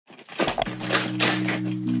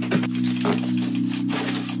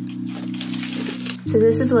So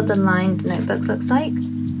this is what the lined notebook looks like.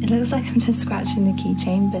 It looks like I'm just scratching the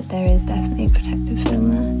keychain, but there is definitely protective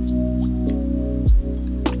film there.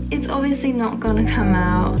 It's obviously not gonna come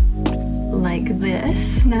out like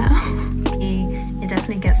this now. It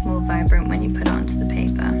definitely gets more vibrant when you put it onto the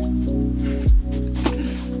paper.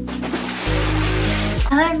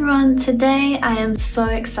 Hello everyone, today I am so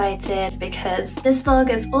excited because this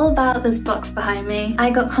vlog is all about this box behind me. I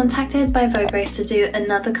got contacted by vograce to do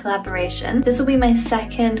another collaboration. This will be my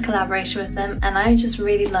second collaboration with them and I just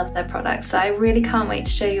really love their products, so I really can't wait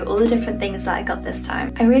to show you all the different things that I got this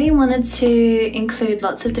time. I really wanted to include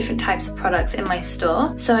lots of different types of products in my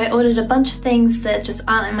store, so I ordered a bunch of things that just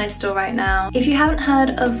aren't in my store right now. If you haven't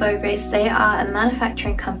heard of vograce, they are a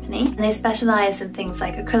manufacturing company and they specialize in things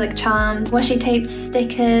like acrylic charms, washi tapes, stickers.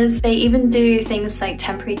 They even do things like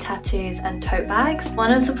temporary tattoos and tote bags.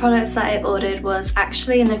 One of the products that I ordered was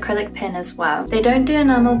actually an acrylic pin as well. They don't do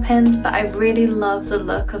enamel pins, but I really love the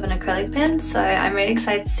look of an acrylic pin, so I'm really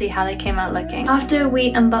excited to see how they came out looking. After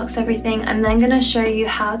we unbox everything, I'm then going to show you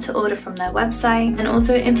how to order from their website and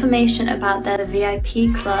also information about their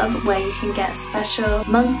VIP club where you can get special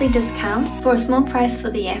monthly discounts for a small price for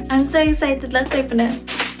the year. I'm so excited, let's open it.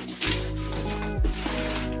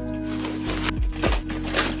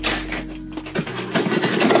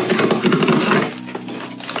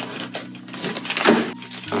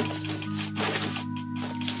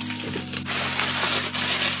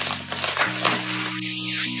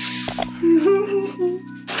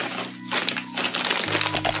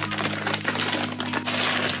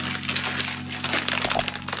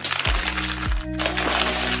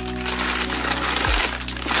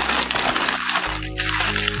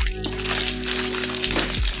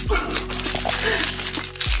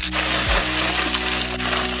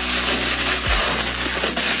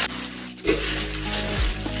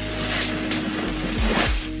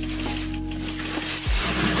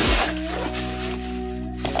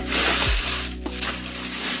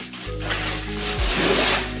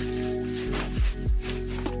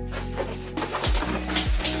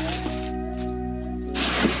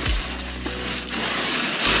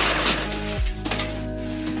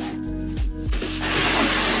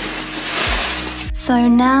 So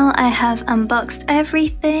now I have unboxed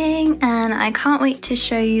everything and I can't wait to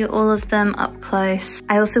show you all of them up close.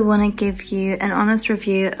 I also want to give you an honest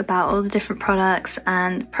review about all the different products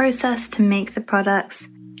and the process to make the products.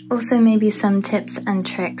 Also maybe some tips and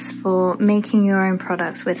tricks for making your own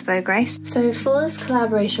products with vograce. So for this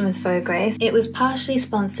collaboration with vograce, it was partially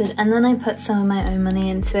sponsored and then I put some of my own money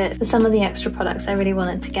into it for some of the extra products I really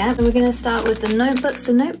wanted to get. So we're going to start with the notebooks.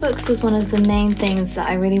 The notebooks was one of the main things that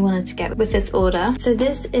I really wanted to get with this order. So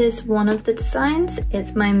this is one of the designs.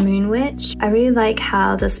 It's my moon witch. I really like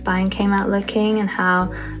how the spine came out looking and how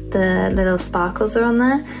the little sparkles are on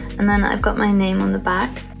there. And then I've got my name on the back.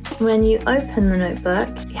 When you open the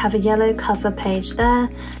notebook, you have a yellow cover page there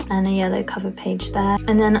and a yellow cover page there.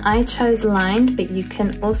 And then I chose lined, but you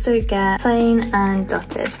can also get plain and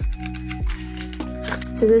dotted.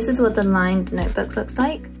 So this is what the lined notebook looks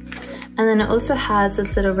like. And then it also has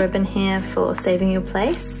this little ribbon here for saving your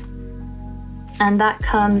place. And that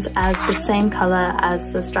comes as the same color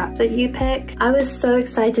as the strap that you pick. I was so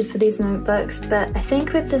excited for these notebooks, but I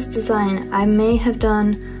think with this design, I may have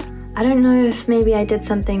done, I don't know if maybe I did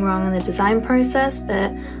something wrong in the design process,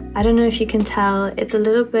 but I don't know if you can tell, it's a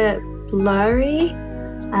little bit blurry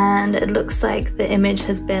and it looks like the image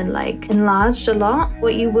has been like enlarged a lot.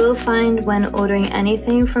 What you will find when ordering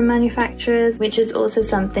anything from manufacturers, which is also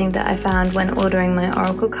something that I found when ordering my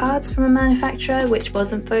oracle cards from a manufacturer, which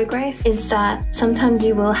wasn't vograce, is that sometimes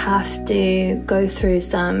you will have to go through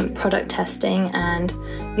some product testing and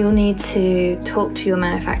you'll need to talk to your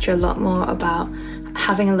manufacturer a lot more about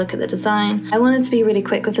having a look at the design. I wanted to be really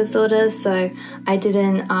quick with this order, so I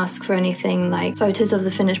didn't ask for anything like photos of the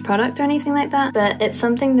finished product or anything like that, but it's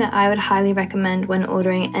something that I would highly recommend when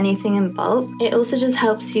ordering anything in bulk. It also just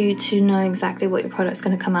helps you to know exactly what your product's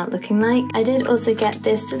going to come out looking like. I did also get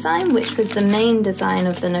this design, which was the main design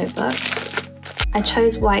of the notebooks. I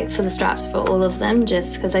chose white for the straps for all of them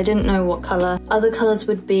just because I didn't know what color other colors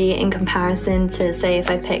would be in comparison to, say, if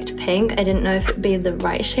I picked pink. I didn't know if it'd be the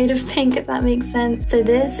right shade of pink, if that makes sense. So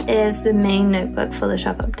this is the main notebook for the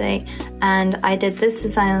shop update, and I did this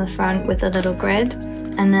design on the front with a little grid,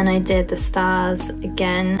 and then I did the stars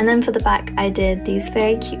again, and then for the back I did these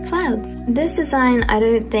very cute clouds. This design I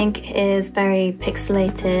don't think is very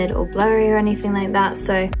pixelated or blurry or anything like that,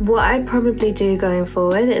 so what I'd probably do going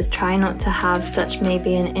forward is try not to have such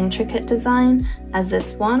maybe an intricate design as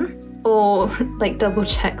this one. or like double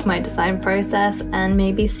check my design process and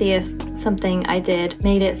maybe see if something I did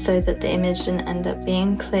made it so that the image didn't end up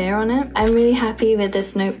being clear on it. I'm really happy with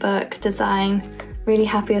this notebook design, really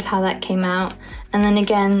happy with how that came out. And then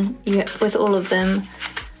again, with all of them,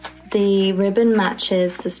 the ribbon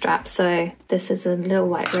matches the strap, so this is a little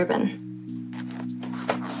white ribbon.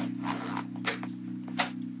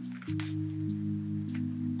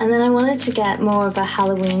 And then I wanted to get more of a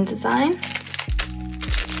Halloween design.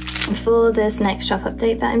 For this next shop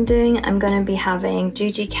update that I'm doing, I'm going to be having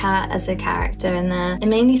Juji Cat as a character in there. It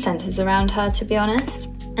mainly centers around her, to be honest.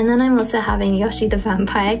 And then I'm also having Yoshi the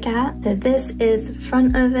vampire cat. So this is the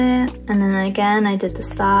front of it. And then again, I did the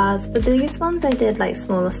stars. For these ones, I did like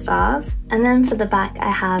smaller stars. And then for the back, I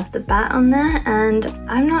have the bat on there. And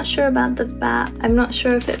I'm not sure about the bat. I'm not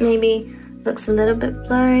sure if it maybe looks a little bit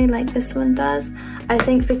blurry like this one does. I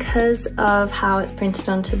think because of how it's printed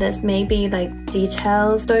onto this, maybe like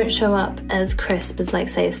details don't show up as crisp as like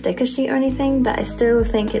say a sticker sheet or anything, but I still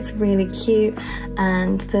think it's really cute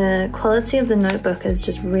and the quality of the notebook is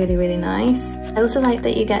just really, really nice. I also like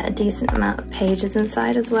that you get a decent amount of pages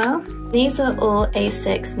inside as well. These are all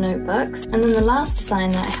A6 notebooks. And then the last design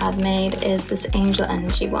that I have made is this Angel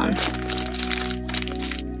Energy one.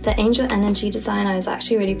 The Angel Energy design I was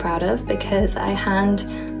actually really proud of because I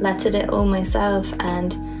hand lettered it all myself,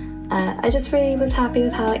 and I just really was happy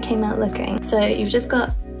with how it came out looking. So you've just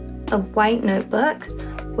got a white notebook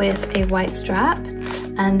with a white strap,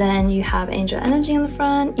 and then you have Angel Energy on the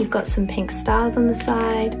front, you've got some pink stars on the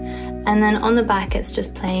side, and then on the back it's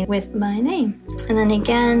just plain with my name. And then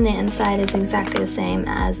again, the inside is exactly the same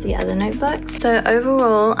as the other notebooks. So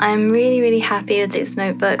overall, I'm really, really happy with these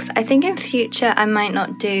notebooks. I think in future I might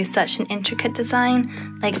not do such an intricate design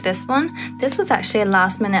like this one. This was actually a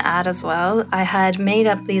last minute ad as well. I had made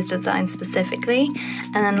up these designs specifically,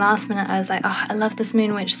 and then last minute I was like, oh, I love this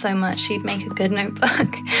Moon Witch so much, she'd make a good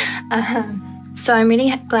notebook. So I'm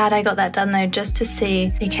really glad I got that done though, just to see,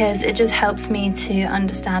 because it just helps me to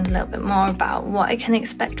understand a little bit more about what I can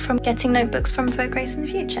expect from getting notebooks from vograce in the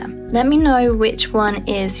future. Let me know which one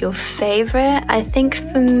is your favorite. I think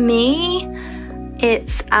for me,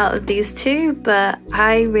 it's out of these two, but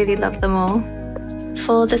I really love them all.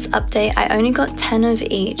 For this update, I only got 10 of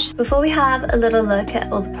each. Before we have a little look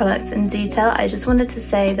at all the products in detail, I just wanted to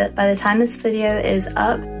say that by the time this video is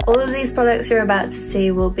up, all of these products you're about to see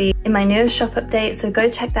will be in my newest shop update, so go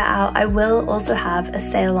check that out. I will also have a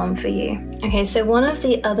sale on for you. Okay, so one of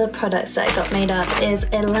the other products that I got made up is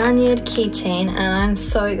a lanyard keychain, and I'm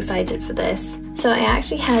so excited for this. So I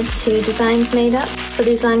actually had 2 designs made up for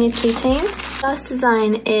these lanyard keychains. First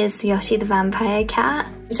design is the Yoshi the vampire cat,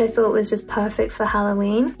 which I thought was just perfect for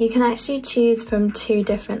Halloween. You can actually choose from 2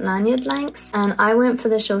 different lanyard lengths, and I went for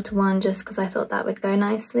the shorter one just because I thought that would go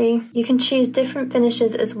nicely. You can choose different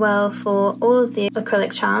finishes as well for all of the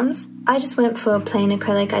acrylic charms. I just went for plain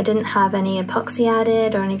acrylic. I didn't have any epoxy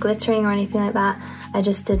added or any glittering or anything like that. I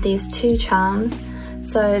just did these 2 charms.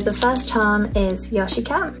 So the first charm is Yoshi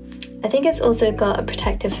Cat. I think it's also got a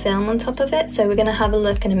protective film on top of it, so we're going to have a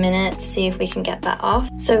look in a minute to see if we can get that off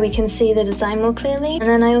so we can see the design more clearly. And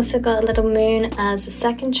then I also got a little moon as the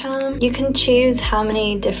second charm. You can choose how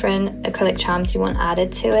many different acrylic charms you want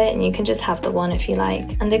added to it, and you can just have the one if you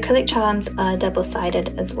like. And the acrylic charms are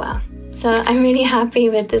double-sided as well. So I'm really happy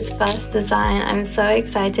with this first design. I'm so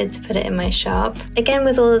excited to put it in my shop. Again,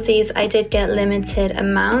 with all of these, I did get limited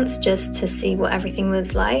amounts just to see what everything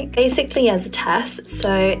was like, basically as a test.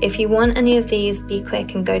 So if you want any of these, be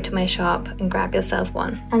quick and go to my shop and grab yourself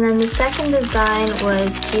one. And then the second design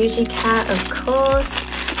was Juji Cat, of course,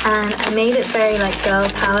 and I made it very like girl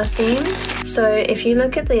power themed. So if you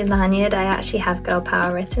look at the lanyard, I actually have girl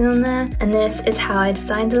power written on there, and this is how I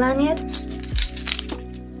designed the lanyard.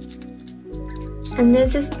 And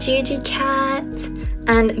this is Juji Cat,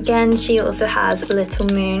 and again she also has a little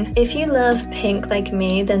moon. If you love pink like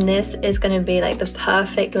me, then this is going to be like the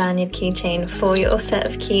perfect lanyard keychain for your set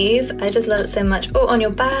of keys. I just love it so much. Or on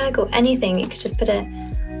your bag or anything, you could just put it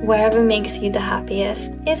wherever makes you the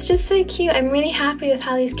happiest. It's just so cute. I'm really happy with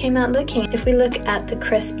how these came out looking. If we look at the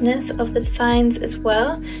crispness of the designs as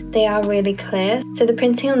well, they are really clear. So the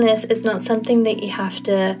printing on this is not something that you have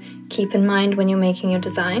to keep in mind when you're making your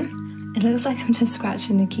design. It looks like I'm just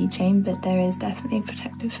scratching the keychain, but there is definitely a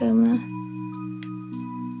protective film there.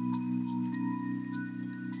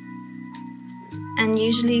 And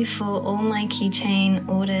usually for all my keychain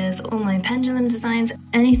orders, all my pendulum designs,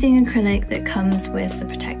 anything acrylic that comes with the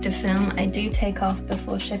protective film, I do take off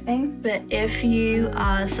before shipping. But if you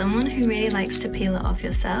are someone who really likes to peel it off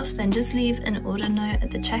yourself, then just leave an order note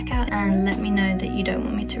at the checkout and let me know that you don't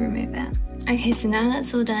want me to remove it. Okay, so now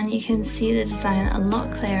that's all done, you can see the design a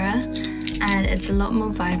lot clearer and it's a lot more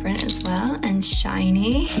vibrant as well and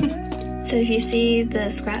shiny. So if you see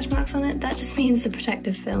the scratch marks on it, that just means the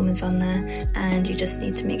protective film is on there and you just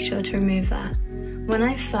need to make sure to remove that. When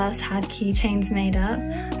I first had keychains made up,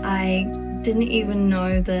 I didn't even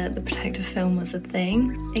know that the protective film was a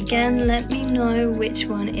thing. Again, let me know which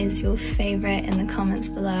one is your favorite in the comments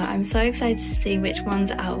below. I'm so excited to see which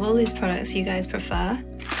ones out of all these products you guys prefer.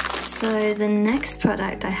 So the next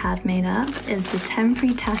product I had made up is the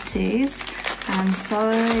temporary tattoos. I'm so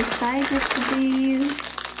excited for these.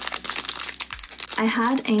 I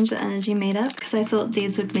had angel energy made up because I thought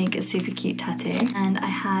these would make a super cute tattoo, and I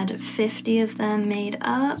had 50 of them made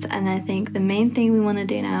up, and I think the main thing we want to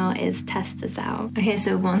do now is test this out. Okay,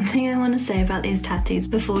 so one thing I want to say about these tattoos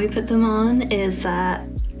before we put them on is that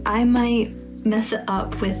I might mess it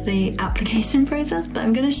up with the application process, but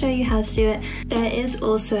I'm going to show you how to do it. There is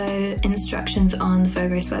also instructions on the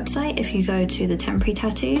vograce website if you go to the temporary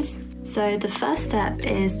tattoos. So the first step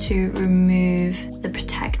is to remove the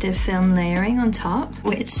protective film layering on top,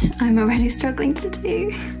 which I'm already struggling to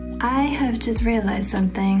do. I have just realized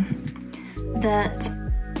something, that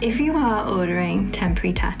if you are ordering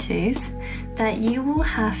temporary tattoos, that you will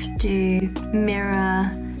have to mirror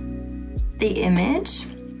the image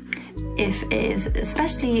if it is,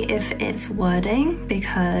 especially if it's wording,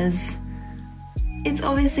 because it's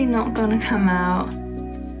obviously not gonna come out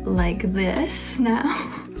like this now.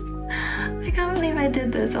 I can't believe I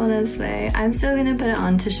did this, honestly. I'm still gonna put it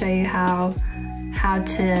on to show you how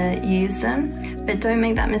to use them, but don't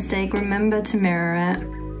make that mistake. Remember to mirror it.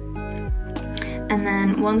 And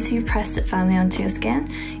then once you've pressed it firmly onto your skin,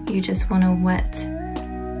 you just wanna wet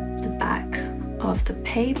the back of the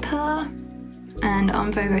paper. And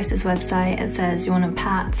on vograce's website, it says you wanna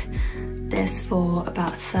pat this for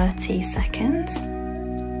about 30 seconds.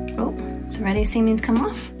 Oh, it's already seeming to come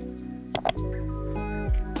off.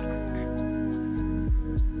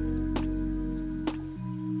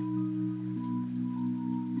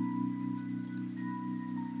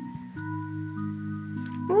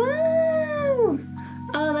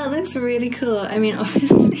 Looks really cool. I mean,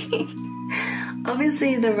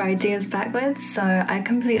 obviously the writing is backwards, so I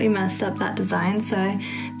completely messed up that design. So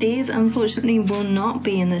these unfortunately will not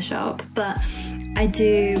be in the shop, but I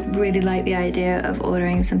do really like the idea of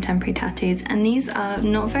ordering some temporary tattoos, and these are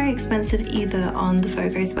not very expensive either on the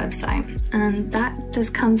vograce website. And that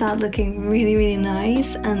just comes out looking really, really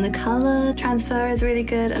nice, and the color transfer is really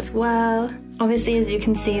good as well. Obviously, as you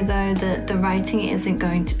can see though, the writing isn't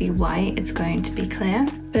going to be white, it's going to be clear.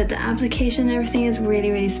 But the application and everything is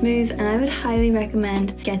really, really smooth, and I would highly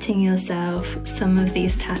recommend getting yourself some of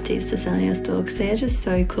these tattoos to sell in your store because they are just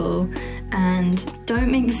so cool, and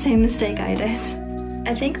don't make the same mistake I did.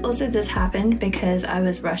 I think also this happened because I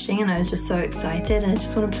was rushing and I was just so excited and I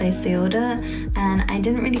just want to place the order and I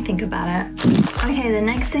didn't really think about it. Okay, the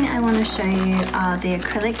next thing I want to show you are the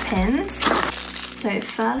acrylic pins. So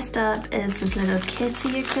first up is this little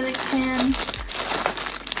kitty acrylic pin,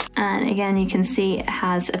 and again you can see it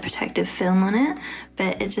has a protective film on it,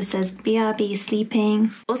 but it just says BRB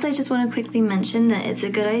sleeping. Also, I just want to quickly mention that it's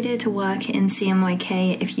a good idea to work in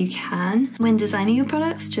CMYK if you can when designing your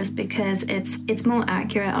products, just because it's more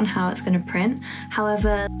accurate on how it's going to print.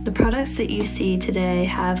 However, the products that you see today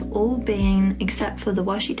have all been, except for the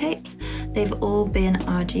washi tapes, they've all been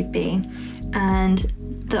RGB, and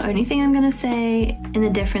the only thing I'm going to say in the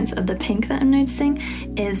difference of the pink that I'm noticing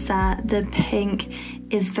is that the pink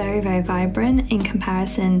is very, very vibrant in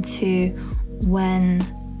comparison to when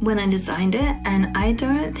I designed it, and I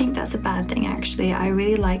don't think that's a bad thing actually. I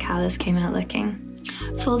really like how this came out looking.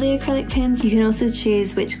 For the acrylic pins, you can also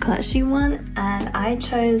choose which clutch you want, and I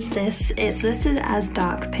chose this. It's listed as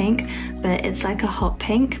dark pink, but it's like a hot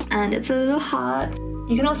pink, and it's a little heart.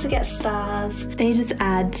 You can also get stars. They just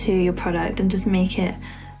add to your product and just make it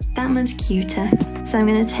that much cuter. So I'm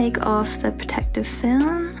going to take off the protective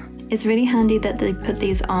film. It's really handy that they put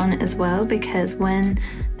these on as well, because when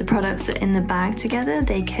the products are in the bag together,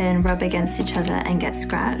 they can rub against each other and get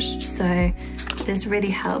scratched. So this really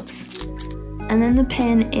helps. And then the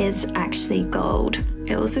pin is actually gold.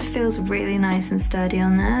 It also feels really nice and sturdy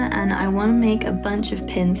on there, and I want to make a bunch of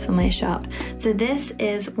pins for my shop. So this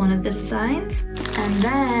is one of the designs. And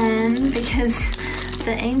then, because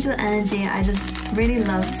the angel energy I just really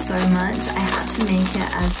loved so much, I had to make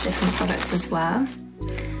it as different products as well.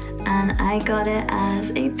 And I got it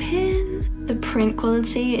as a pin. The print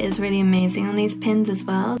quality is really amazing on these pins as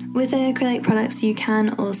well. With the acrylic products, you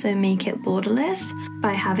can also make it borderless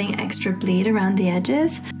by having extra bleed around the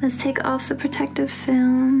edges. Let's take off the protective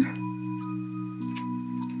film.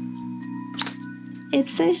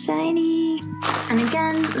 It's so shiny. And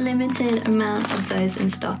again, limited amount of those in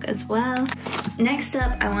stock as well. Next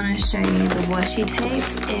up, I want to show you the washi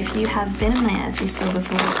tapes. If you have been in my Etsy store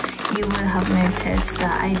before, you will have noticed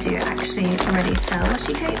that I do actually already sell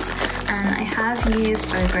washi tapes, and I have used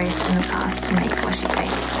vograce in the past to make washi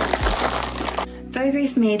tapes.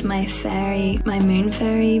 Vograce made my moon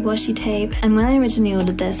fairy washi tape, and when I originally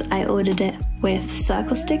ordered this, I ordered it with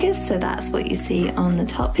circle stickers, so that's what you see on the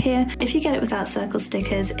top here. If you get it without circle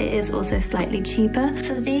stickers, it is also slightly cheaper.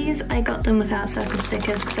 For these, I got them without circle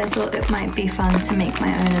stickers because I thought it might be fun to make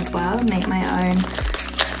my own as well, make my own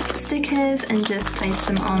stickers and just place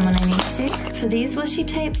them on when I need to. For these washi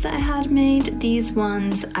tapes that I had made, these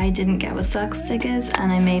ones I didn't get with circle stickers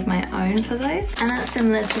and I made my own for those, and that's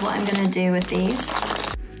similar to what I'm going to do with these.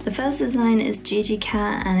 The first design is Gigi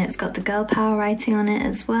Cat, and it's got the girl power writing on it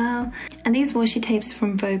as well. And these washi tapes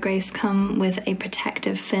from vograce come with a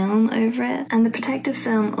protective film over it, and the protective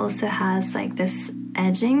film also has like this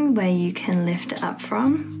edging where you can lift it up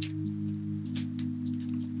from,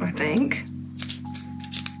 I think.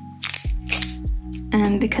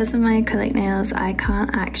 And because of my acrylic nails, I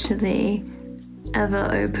can't actually ever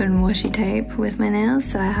open washi tape with my nails,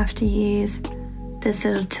 so I have to use this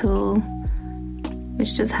little tool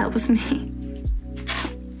which just helps me.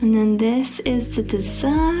 And then this is the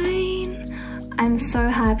design. I'm so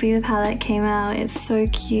happy with how that came out. It's so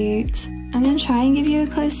cute. I'm going to try and give you a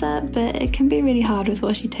close-up, but it can be really hard with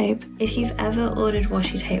washi tape. If you've ever ordered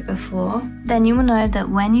washi tape before, then you will know that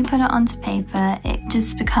when you put it onto paper, it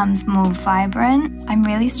just becomes more vibrant. I'm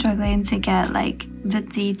really struggling to get like the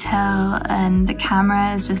detail, and the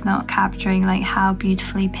camera is just not capturing like how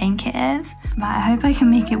beautifully pink it is. But I hope I can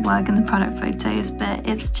make it work in the product photos, but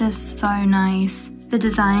it's just so nice. The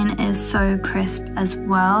design is so crisp as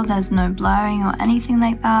well. There's no blurring or anything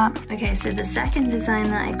like that. Okay, so the second design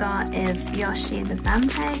that I got is Yoshi the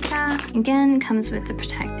vampire cat. Again, comes with the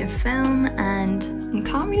protective film, and you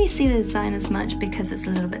can't really see the design as much because it's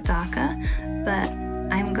a little bit darker, but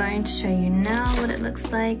I'm going to show you now what it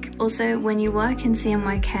looks like. Also, when you work in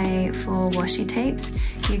CMYK for washi tapes,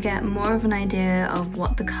 you get more of an idea of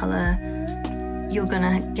what the color you're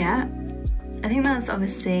gonna get. I think that's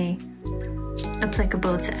obviously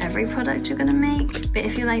applicable to every product you're gonna make, but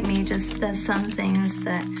if you're like me, just there's some things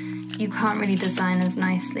that you can't really design as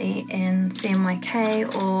nicely in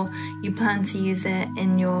CMYK, or you plan to use it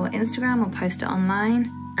in your Instagram or post it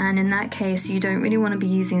online. And in that case, you don't really want to be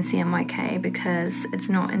using CMYK because it's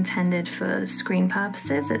not intended for screen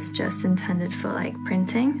purposes. It's just intended for like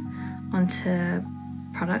printing onto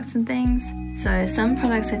products and things. So some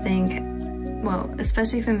products, I think, well,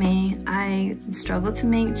 especially for me, I struggle to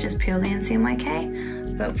make just purely in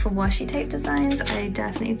CMYK, but for washi tape designs, I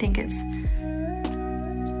definitely think it's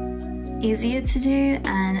easier to do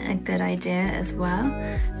and a good idea as well.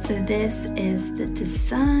 So this is the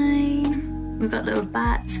design. We've got little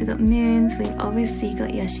bats, we've got moons, we've obviously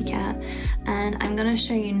got Yoshi Cat, and I'm going to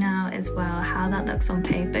show you now as well how that looks on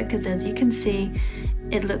paper, because as you can see,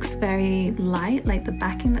 it looks very light, like the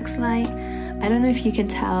backing looks light. I don't know if you can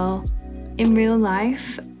tell, in real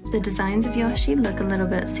life, the designs of Yoshi look a little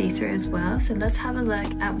bit see-through as well, so let's have a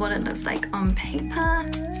look at what it looks like on paper.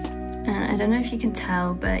 And I don't know if you can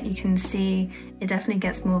tell, but you can see it definitely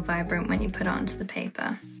gets more vibrant when you put it onto the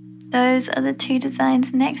paper. Those are the two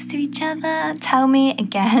designs next to each other. Tell me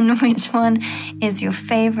again which one is your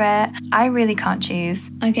favorite. I really can't choose.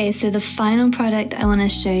 Okay, so the final product I want to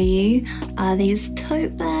show you are these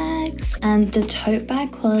tote bags. And the tote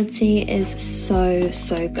bag quality is so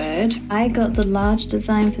good. I got the large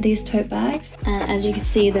design for these tote bags, and as you can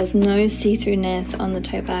see, there's no see-throughness on the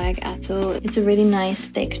tote bag at all. It's a really nice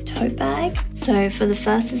thick tote bag. So for the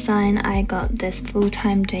first design, I got this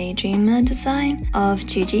full-time daydreamer design of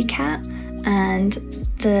Gigi Cat, and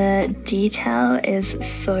the detail is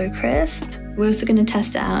so crisp. We're also going to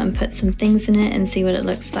test it out and put some things in it and see what it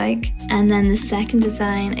looks like. And then the second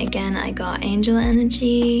design, again, I got Angel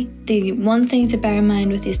Energy. The one thing to bear in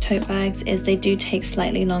mind with these tote bags is they do take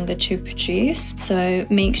slightly longer to produce, so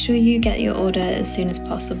make sure you get your order as soon as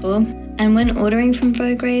possible. And when ordering from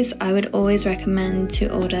vograce, I would always recommend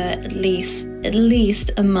to order at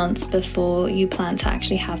least a month before you plan to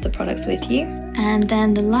actually have the products with you. And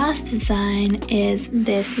then the last design is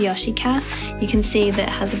this Yoshi Cat. You can see that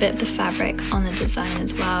it has a bit of the fabric on the design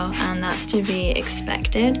as well, and that's to be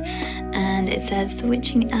expected. And it says the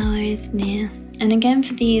witching hour is near. And again,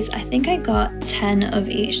 for these, I think I got 10 of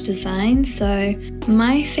each design. So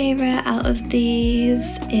my favorite out of these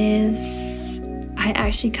is, I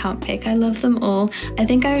actually can't pick. I love them all. I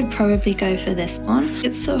think I would probably go for this one.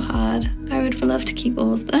 It's so hard. I would love to keep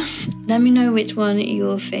all of them. Let me know which one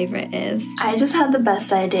your favorite is. I just had the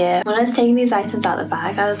best idea. When I was taking these items out of the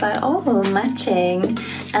bag, I was like, oh, matching.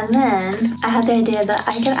 And then I had the idea that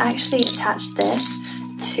I could actually attach this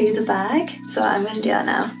to the bag. So I'm gonna do that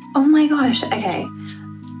now. Oh my gosh, okay.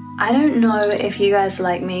 I don't know if you guys are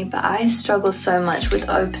like me, but I struggle so much with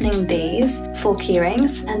opening these for key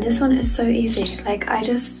rings, and this one is so easy. Like I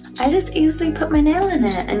just easily put my nail in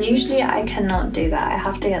it, and usually I cannot do that. I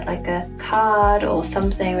have to get like a card or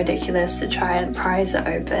something ridiculous to try and prise it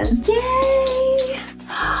open. Yay!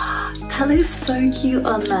 That looks so cute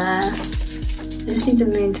on there. I just need the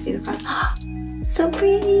moon to be the front. So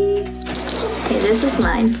pretty! Okay, this is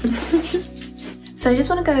mine. So I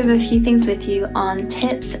just want to go over a few things with you on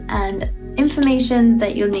tips and information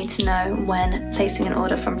that you'll need to know when placing an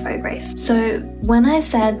order from vograce. So when I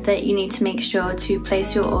said that you need to make sure to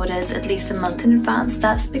place your orders at least a month in advance,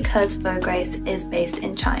 that's because vograce is based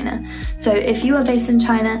in China. So if you are based in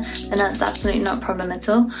China, then that's absolutely not a problem at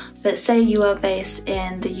all. But say you are based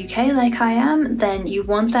in the UK like I am, then you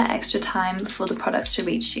want that extra time for the products to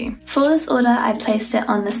reach you. For this order, I placed it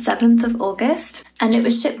on the 7th of August and it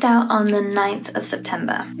was shipped out on the 9th of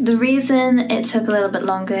September. The reason it took a little bit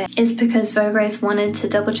longer is because vograce wanted to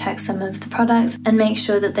double check some of the products and make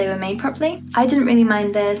sure that they were made properly. I didn't really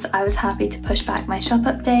mind this. I was happy to push back my shop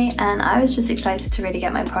update and I was just excited to really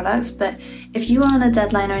get my products. But if you are on a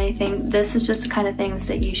deadline or anything, this is just the kind of things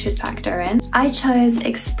that you should factor in. I chose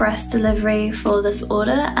express delivery for this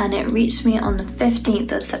order and it reached me on the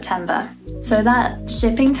 15th of September. So that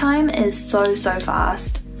shipping time is so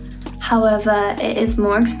fast. However, it is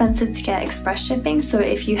more expensive to get express shipping, so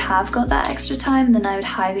if you have got that extra time, then I would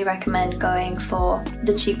highly recommend going for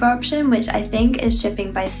the cheaper option, which I think is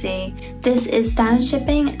shipping by sea. This is standard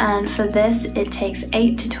shipping, and for this it takes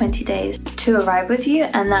 8 to 20 days to arrive with you,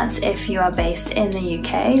 and that's if you are based in the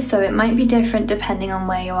UK, so it might be different depending on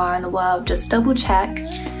where you are in the world. Just double check.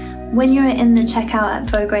 When you're in the checkout at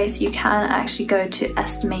vograce, you can actually go to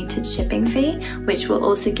estimated shipping fee, which will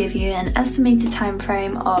also give you an estimated time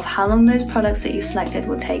frame of how long those products that you selected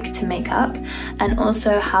will take to make up, and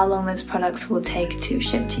also how long those products will take to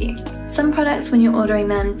ship to you. Some products, when you're ordering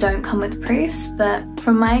them, don't come with proofs, but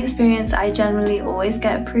from my experience, I generally always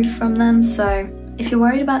get a proof from them, so if you're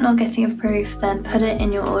worried about not getting a proof, then put it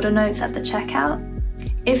in your order notes at the checkout.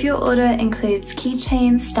 If your order includes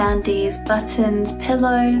keychains, standees, buttons,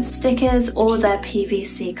 pillows, stickers, or their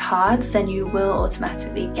PVC cards, then you will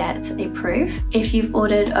automatically get a proof if you've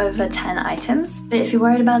ordered over 10 items. But if you're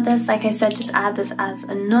worried about this, like I said, just add this as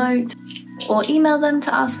a note or email them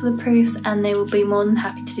to ask for the proofs and they will be more than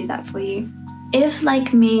happy to do that for you. If,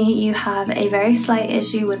 like me, you have a very slight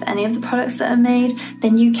issue with any of the products that are made,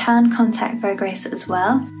 then you can contact vograce as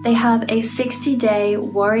well. They have a 60-day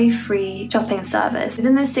worry-free shopping service.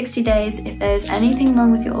 Within those 60 days, if there's anything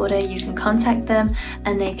wrong with your order, you can contact them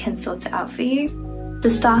and they can sort it out for you. The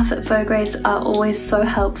staff at vograce are always so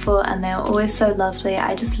helpful and they are always so lovely.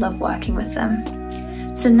 I just love working with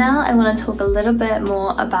them. So now I want to talk a little bit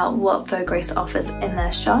more about what vograce offers in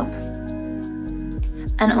their shop,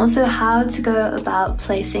 and also how to go about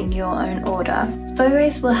placing your own order.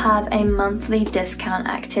 Vograce will have a monthly discount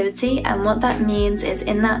activity, and what that means is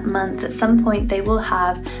in that month at some point they will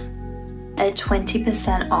have a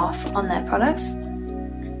 20% off on their products.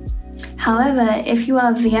 However, if you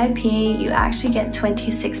are VIP, you actually get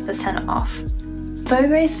 26% off.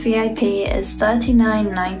 Vograce VIP is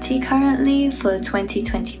 $39.90 currently for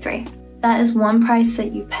 2023. That is one price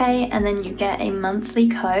that you pay, and then you get a monthly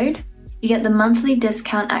code. You get the monthly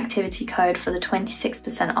discount activity code for the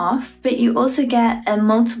 26% off, but you also get a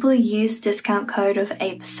multiple use discount code of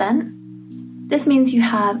 8%. This means you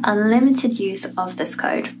have unlimited use of this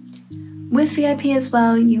code. With VIP as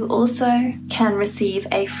well, you also can receive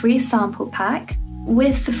a free sample pack.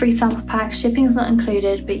 With the free sample pack, shipping is not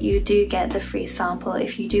included, but you do get the free sample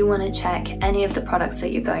if you do want to check any of the products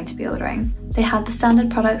that you're going to be ordering. They have the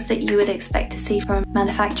standard products that you would expect to see from a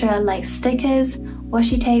manufacturer, like stickers,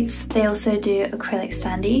 washi tapes. They also do acrylic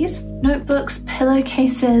standees, notebooks,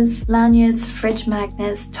 pillowcases, lanyards, fridge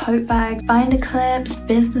magnets, tote bags, binder clips,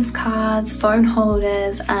 business cards, phone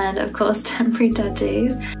holders, and of course temporary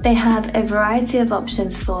tattoos. They have a variety of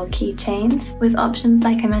options for keychains, with options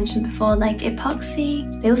like I mentioned before, like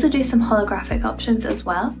epoxy. They also do some holographic options as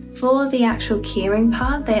well. For the actual keyring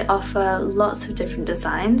part, they offer lots of different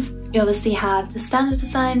designs. You obviously have the standard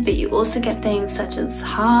design, but you also get things such as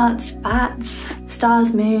hearts, bats,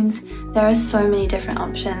 stars, moons. There are so many different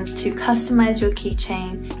options to customize your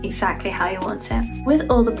keychain exactly how you want it. With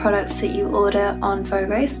all the products that you order on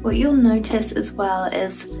vograce, what you'll notice as well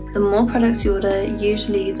is the more products you order,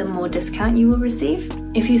 usually the more discount you will receive.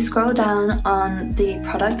 If you scroll down on the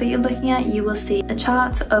product that you're looking at, you will see a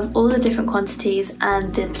chart of all the different quantities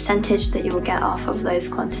and the percentage that you will get off of those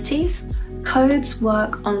quantities. Codes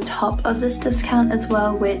work on top of this discount as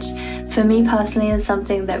well, which for me personally is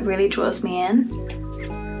something that really draws me in.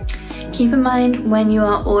 Keep in mind when you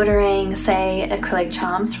are ordering, say, acrylic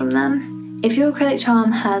charms from them, if your acrylic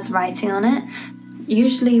charm has writing on it,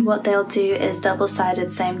 usually what they'll do is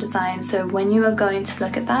double-sided same design. So when you are going to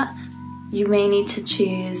look at that, you may need to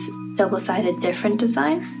choose double-sided different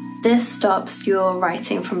design. This stops your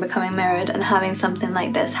writing from becoming mirrored, and having something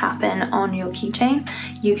like this happen on your keychain,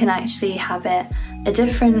 you can actually have it a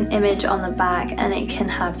different image on the back and it can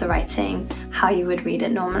have the writing how you would read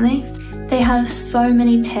it normally. They have so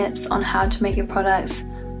many tips on how to make your products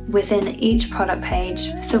within each product page.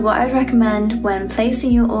 So what I'd recommend when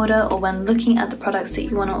placing your order or when looking at the products that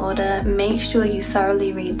you want to order, make sure you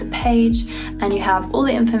thoroughly read the page and you have all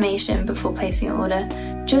the information before placing your order,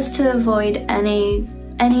 just to avoid any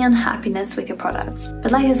unhappiness with your products.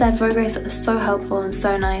 But like I said, vograce is so helpful and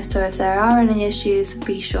so nice, so if there are any issues,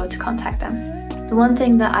 be sure to contact them. The one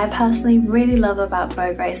thing that I personally really love about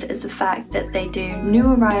vograce is the fact that they do new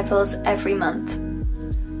arrivals every month.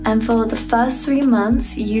 And for the first 3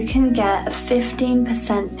 months, you can get a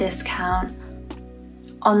 15% discount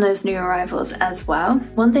on those new arrivals as well.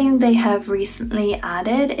 One thing they have recently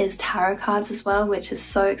added is tarot cards as well, which is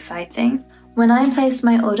so exciting. When I placed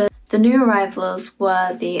my order, the new arrivals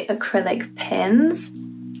were the acrylic pins.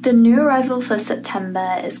 The new arrival for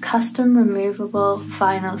September is custom removable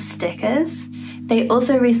vinyl stickers. They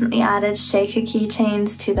also recently added shaker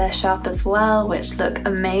keychains to their shop as well, which look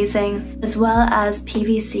amazing, as well as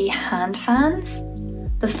PVC hand fans.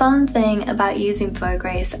 The fun thing about using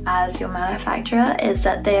vograce as your manufacturer is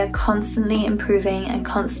that they are constantly improving and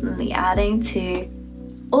constantly adding to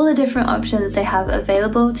all the different options they have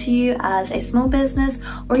available to you as a small business,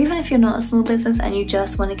 or even if you're not a small business and you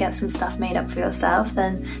just want to get some stuff made up for yourself,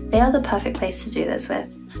 then they are the perfect place to do this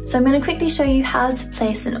with. So I'm going to quickly show you how to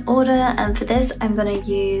place an order, and for this I'm going to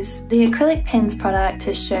use the acrylic pins product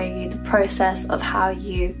to show you the process of how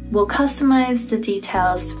you will customize the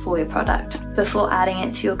details for your product before adding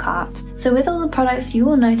it to your cart. So with all the products, you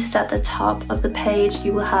will notice at the top of the page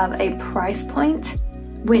you will have a price point,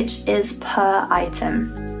 which is per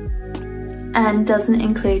item and doesn't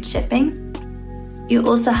include shipping. You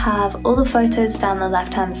also have all the photos down the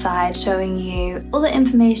left hand side showing you all the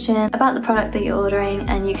information about the product that you're ordering,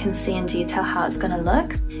 and you can see in detail how it's going to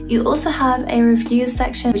look. You also have a reviews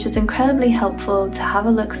section, which is incredibly helpful to have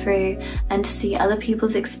a look through and to see other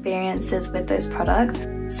people's experiences with those products.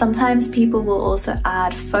 Sometimes people will also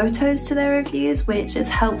add photos to their reviews, which is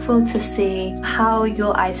helpful to see how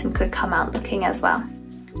your item could come out looking as well.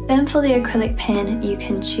 Then for the acrylic pin, you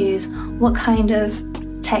can choose what kind of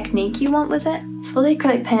technique you want with it. For the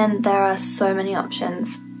acrylic pin, there are so many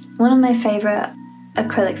options. One of my favorite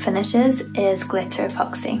acrylic finishes is glitter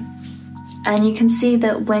epoxy. And you can see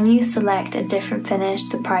that when you select a different finish,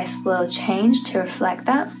 the price will change to reflect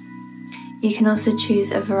that. You can also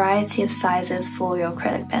choose a variety of sizes for your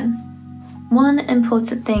acrylic pin. One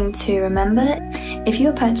important thing to remember, if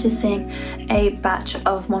you're purchasing a batch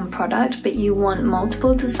of one product but you want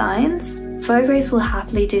multiple designs, vograce will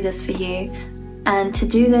happily do this for you. And to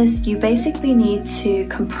do this, you basically need to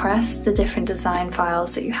compress the different design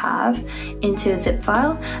files that you have into a zip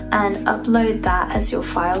file and upload that as your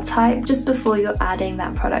file type just before you're adding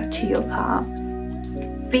that product to your cart.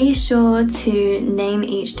 Be sure to name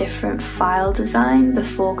each different file design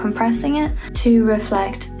before compressing it to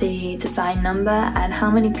reflect the design number and how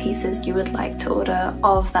many pieces you would like to order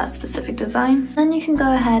of that specific design. Then you can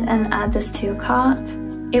go ahead and add this to your cart.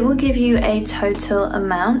 It will give you a total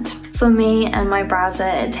amount. For me and my browser,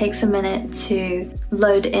 it takes a minute to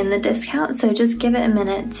load in the discount, so just give it a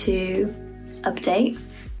minute to update.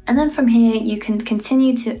 And then from here, you can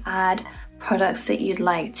continue to add products that you'd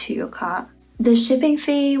like to your cart. The shipping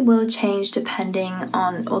fee will change depending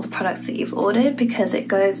on all the products that you've ordered because it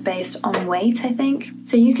goes based on weight, I think.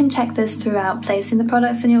 So you can check this throughout placing the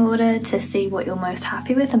products in your order to see what you're most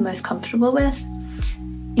happy with and most comfortable with.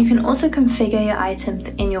 You can also configure your items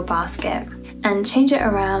in your basket and change it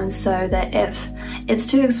around so that if it's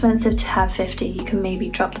too expensive to have 50, you can maybe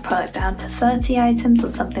drop the product down to 30 items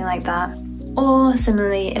or something like that. Or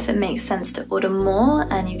similarly, if it makes sense to order more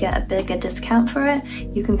and you get a bigger discount for it,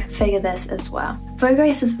 you can configure this as well.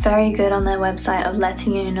 Vograce is very good on their website of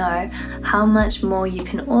letting you know how much more you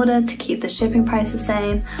can order to keep the shipping price the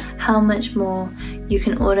same, how much more you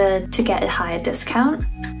can order to get a higher discount.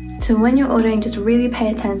 So when you're ordering, just really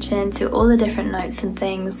pay attention to all the different notes and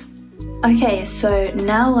things. Okay, so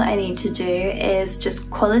now what I need to do is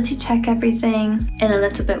just quality check everything in a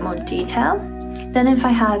little bit more detail. Then if I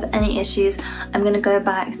have any issues, I'm going to go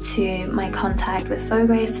back to my contact with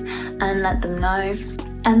Vograce and let them know.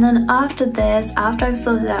 And then after this, after I've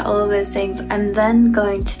sorted out all of those things, I'm then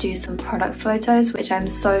going to do some product photos, which I'm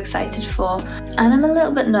so excited for. And I'm a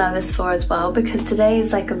little bit nervous for as well, because today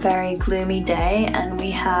is like a very gloomy day and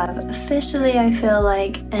we have officially, I feel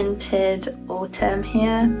like, entered autumn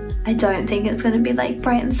here. I don't think it's going to be like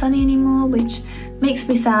bright and sunny anymore, which makes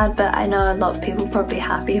me sad, but I know a lot of people are probably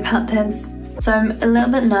happy about this. So I'm a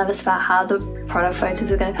little bit nervous about how the product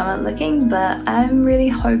photos are going to come out looking, but I'm really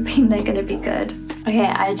hoping they're going to be good. Okay,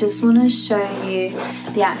 I just want to show you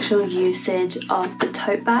the actual usage of the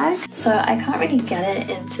tote bag. So I can't really get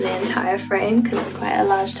it into the entire frame because it's quite a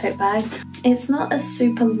large tote bag. It's not a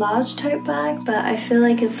super large tote bag, but I feel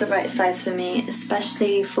like it's the right size for me,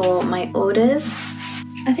 especially for my orders.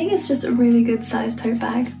 I think it's just a really good size tote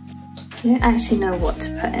bag. I don't actually know what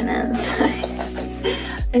to put in it, so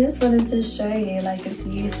I just wanted to show you like its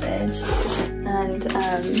usage. And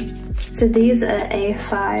so these are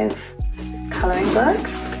A5 colouring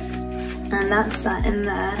books, and that's that in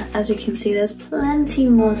there. As you can see, there's plenty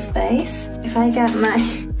more space. If I get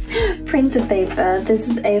my printer paper, this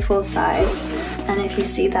is A4 size, and if you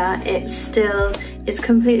see that, it's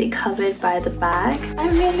completely covered by the bag.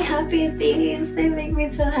 I'm really happy with these. They make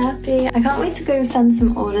me so happy. I can't wait to go send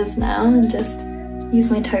some orders now and just use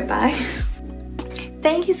my tote bag.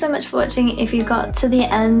 Thank you so much for watching. If you got to the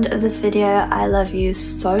end of this video, I love you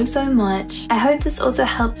so much. I hope this also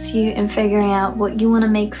helps you in figuring out what you want to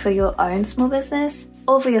make for your own small business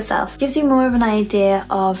or for yourself. Gives you more of an idea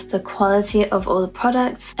of the quality of all the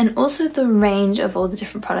products and also the range of all the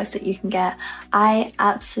different products that you can get. I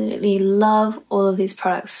absolutely love all of these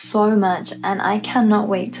products so much and I cannot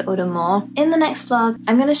wait to order more. In the next vlog,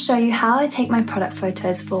 I'm going to show you how I take my product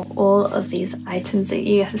photos for all of these items that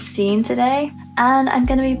you have seen today. And I'm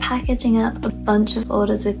going to be packaging up a bunch of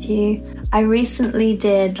orders with you. I recently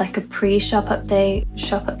did like a pre-shop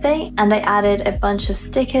update, and I added a bunch of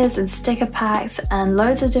stickers and sticker packs and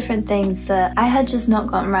loads of different things that I had just not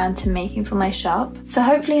gotten around to making for my shop. So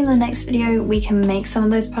hopefully in the next video we can make some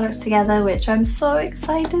of those products together, which I'm so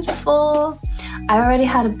excited for. I already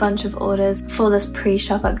had a bunch of orders for this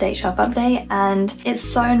pre-shop update, and it's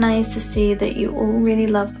so nice to see that you all really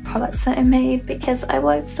love the products that I made because I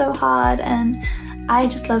worked so hard and I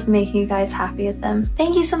just love making you guys happy with them.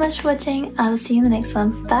 Thank you so much for watching. I'll see you in the next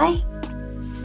one. Bye!